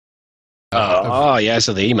Yeah,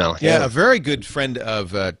 so the email. Yeah, a very good friend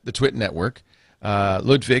of the Twit Network,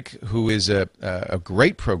 Ludwig, who is a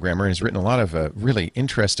great programmer and has written a lot of really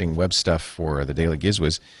interesting web stuff for the Daily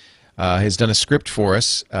Gizwiz, has done a script for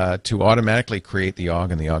us to automatically create the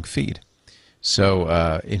OGG and the OGG feed.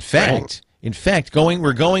 So, in fact,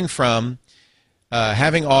 we're going from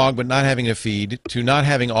having OGG but not having a feed to not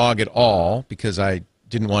having OGG at all because I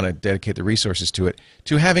didn't want to dedicate the resources to it,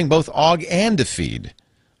 to having both OGG and a feed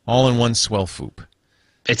all in one swell foop.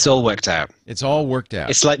 It's all worked out. It's all worked out.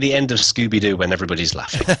 It's like the end of Scooby-Doo when everybody's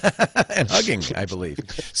laughing. And hugging, I believe.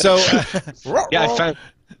 So, yeah,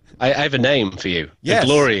 I have a name for you. Yes. A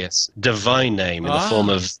glorious, divine name in the form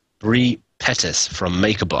of Brie Pettis from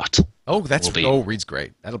MakerBot. Oh, reads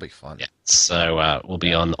great. That'll be fun. Yeah. So we'll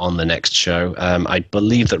be on the next show. I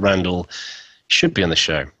believe that Randall should be on the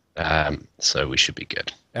show, so we should be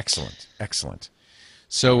good. Excellent, excellent.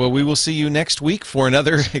 So we will see you next week for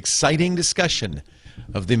another exciting discussion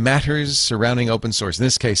of the matters surrounding open source. In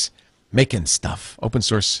this case, making stuff, open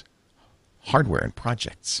source hardware and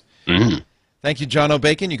projects. Mm. Thank you, Jono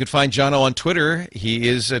Bacon. You can find Jono on Twitter. He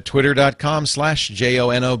is at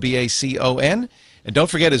twitter.com/JONOBACON. And don't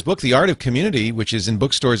forget his book, The Art of Community, which is in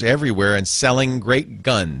bookstores everywhere and selling great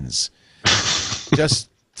guns. Just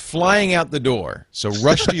flying out the door. So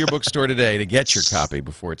rush to your bookstore today to get your copy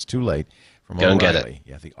before it's too late. Go and get it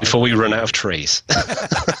before we run out of trees.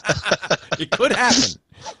 It could happen.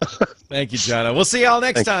 Thank you, Jono. We'll see y'all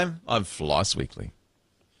next time on Floss Weekly.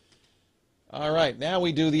 All right, now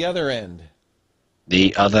we do the other end.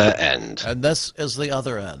 The other end. And this is the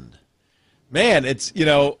other end. Man, it's,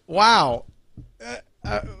 wow.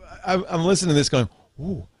 I'm listening to this going,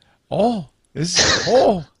 ooh, oh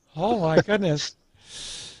my goodness.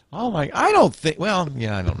 Oh my, I don't think, well,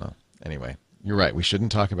 yeah, I don't know. Anyway, you're right. We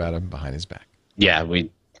shouldn't talk about him behind his back. Yeah,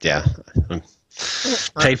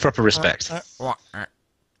 pay proper respect.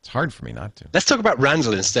 It's hard for me not to. Let's talk about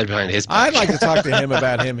Randall instead behind his back. I'd like to talk to him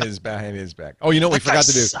about behind his back. Oh, you know what we forgot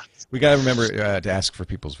to do? We got to remember to ask for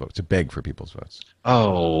people's votes, to beg for people's votes.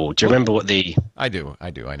 Oh, do you remember what the... I do.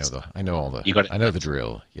 I know all the... You got it. I know the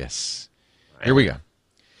drill. Yes. Right. Here we go.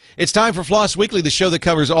 It's time for Floss Weekly, the show that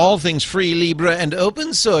covers all things free, Libre, and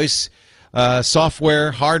open source.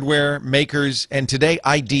 Software, hardware, makers, and today,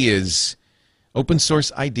 ideas. Open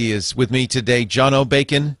source ideas. With me today, Jono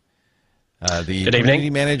Bacon, the community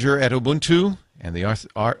manager at Ubuntu and the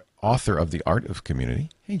author of The Art of Community.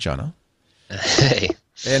 Hey, Jono. Hey.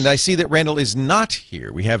 And I see that Randall is not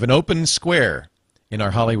here. We have an open square in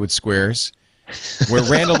our Hollywood squares where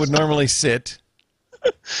Randall would normally sit.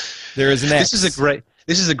 There is an X.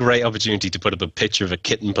 This is a great opportunity to put up a picture of a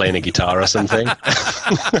kitten playing a guitar or something.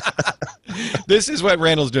 This is what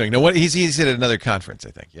Randall's doing. No, he's at another conference,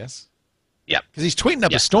 I think. Yes. Yeah. Because he's tweeting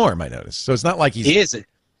up a storm. I noticed. So it's not like He is.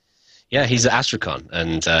 Yeah, he's at Astrocon,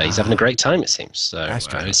 and he's having a great time. It seems. So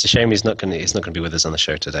it's a shame he's not going to be with us on the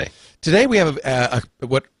show today. Today we have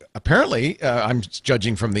what apparently I'm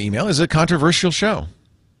judging from the email is a controversial show.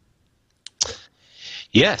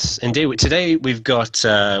 Yes, indeed. Today we've got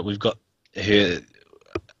here.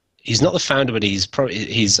 He's not the founder, but he's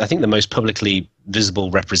I think the most publicly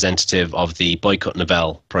visible representative of the Boycott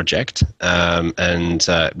Novell project, and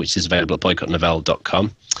which is available at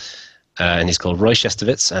boycottnovell.com. And he's called Roy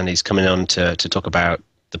Schestowitz, and he's coming on to talk about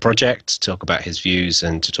the project, to talk about his views,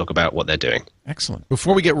 and to talk about what they're doing. Excellent.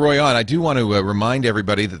 Before we get Roy on, I do want to remind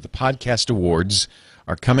everybody that the Podcast Awards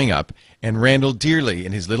are coming up, and Randall dearly,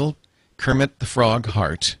 in his little Kermit the Frog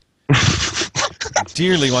heart,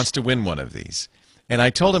 dearly wants to win one of these. And I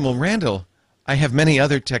told him, well, Randall, I have many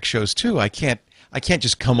other tech shows too. I can't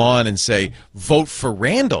just come on and say, vote for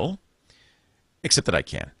Randall, except that I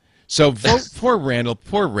can. So vote for Randall.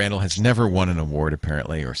 Poor Randall has never won an award,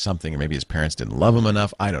 apparently, or something. Or maybe his parents didn't love him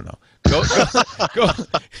enough. I don't know. Go.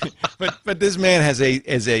 But this man has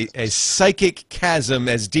a psychic chasm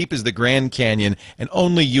as deep as the Grand Canyon, and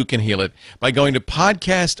only you can heal it by going to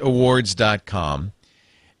podcastawards.com.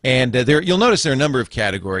 And you'll notice there are a number of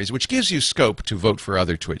categories, which gives you scope to vote for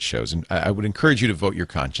other Twitch shows. And I would encourage you to vote your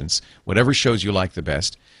conscience, whatever shows you like the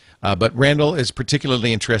best. But Randall is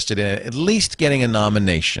particularly interested in at least getting a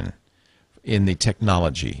nomination in the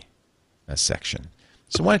technology section.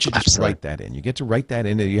 So why don't you just write that in? You get to write that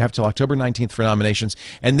in. You have till October 19th for nominations.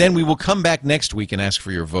 And then we will come back next week and ask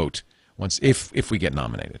for your vote if we get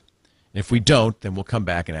nominated. If we don't, then we'll come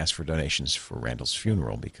back and ask for donations for Randall's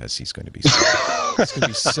funeral because he's going to be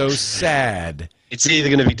so sad. It's either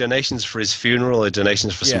going to be donations for his funeral or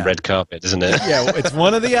donations for some red carpet, isn't it? Yeah, well, it's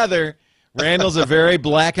one or the other. Randall's a very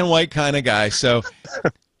black and white kind of guy. So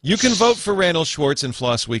you can vote for Randall Schwartz in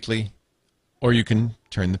Floss Weekly, or you can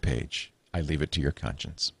turn the page. I leave it to your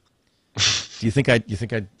conscience. Do you think I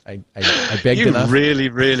begged You enough? really,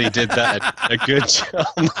 really did that a good job.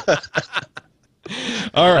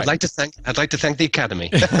 All right. I'd like to thank the Academy.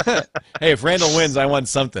 Hey, if Randall wins, I want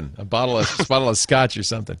something. A bottle of scotch or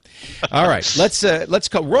something. All right. Let's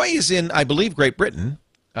call. Roy is in, I believe, Great Britain.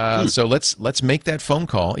 So let's make that phone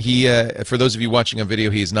call. He, for those of you watching on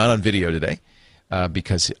video, he is not on video today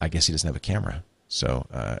because I guess he doesn't have a camera. So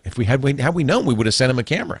if we had we known, we would have sent him a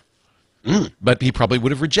camera. But he probably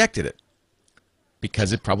would have rejected it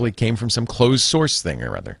because it probably came from some closed source thing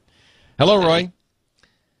or other. Hello, Roy.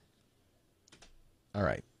 All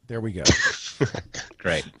right, there we go.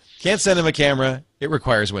 Great. Can't send him a camera. It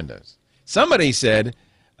requires Windows. Somebody said,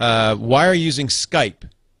 why are you using Skype?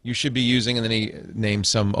 You should be using, and then he named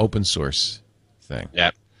some open source thing.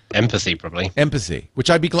 Yeah, Empathy probably. Empathy, which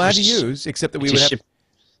I'd be glad to use, except that we would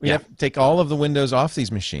have to take all of the Windows off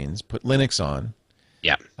these machines, put Linux on.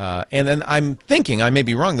 Yeah. And then I'm thinking, I may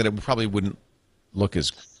be wrong, that it probably wouldn't look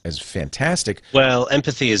as fantastic. Well,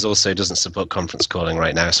 Empathy doesn't support conference calling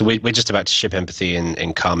right now, so we're just about to ship Empathy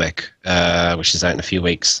in Karmic, which is out in a few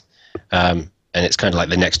weeks, and it's kind of like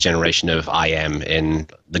the next generation of IM in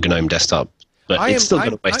the GNOME desktop. But it's still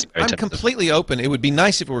got a ways to go. I'm completely open. It would be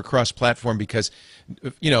nice if it were cross-platform because,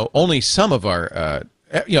 only some of our,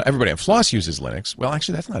 everybody on FLOSS uses Linux. Well,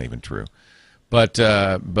 actually, that's not even true. But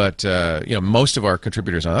most of our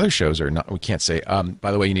contributors on other shows are not. We can't say,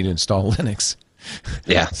 by the way, you need to install Linux.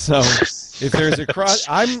 Yeah. So if there's a cross,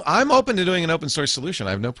 I'm open to doing an open source solution.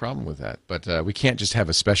 I have no problem with that. But we can't just have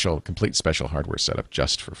a complete special hardware setup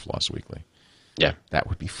just for FLOSS Weekly. Yeah. That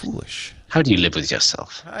would be foolish. How do you live with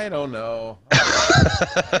yourself? I don't know.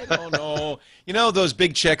 I don't know. Those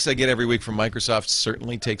big checks I get every week from Microsoft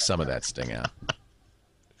certainly take some of that sting out.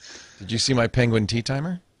 Did you see my Penguin tea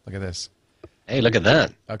timer? Look at this. Hey, look at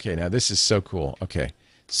that. Okay, now this is so cool. Okay,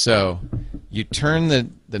 so you turn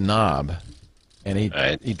the knob, and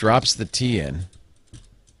he drops the tea in,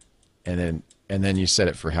 and then you set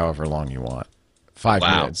it for however long you want. 5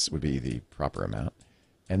 minutes would be the proper amount.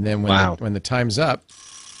 And then when the time's up,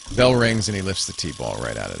 bell rings and he lifts the tea ball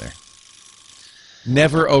right out of there.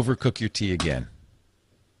 Never overcook your tea again.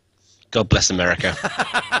 God bless America.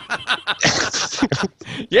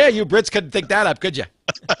 Yeah, you Brits couldn't think that up, could you?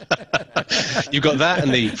 You got that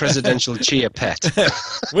and the presidential chia pet.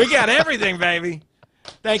 We got everything, baby.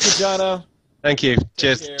 Thank you, Jono. Thank you.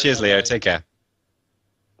 Cheers, Leo. Bye. Take care.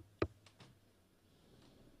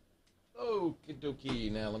 Okie dokie.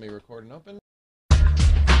 Now let me record and open.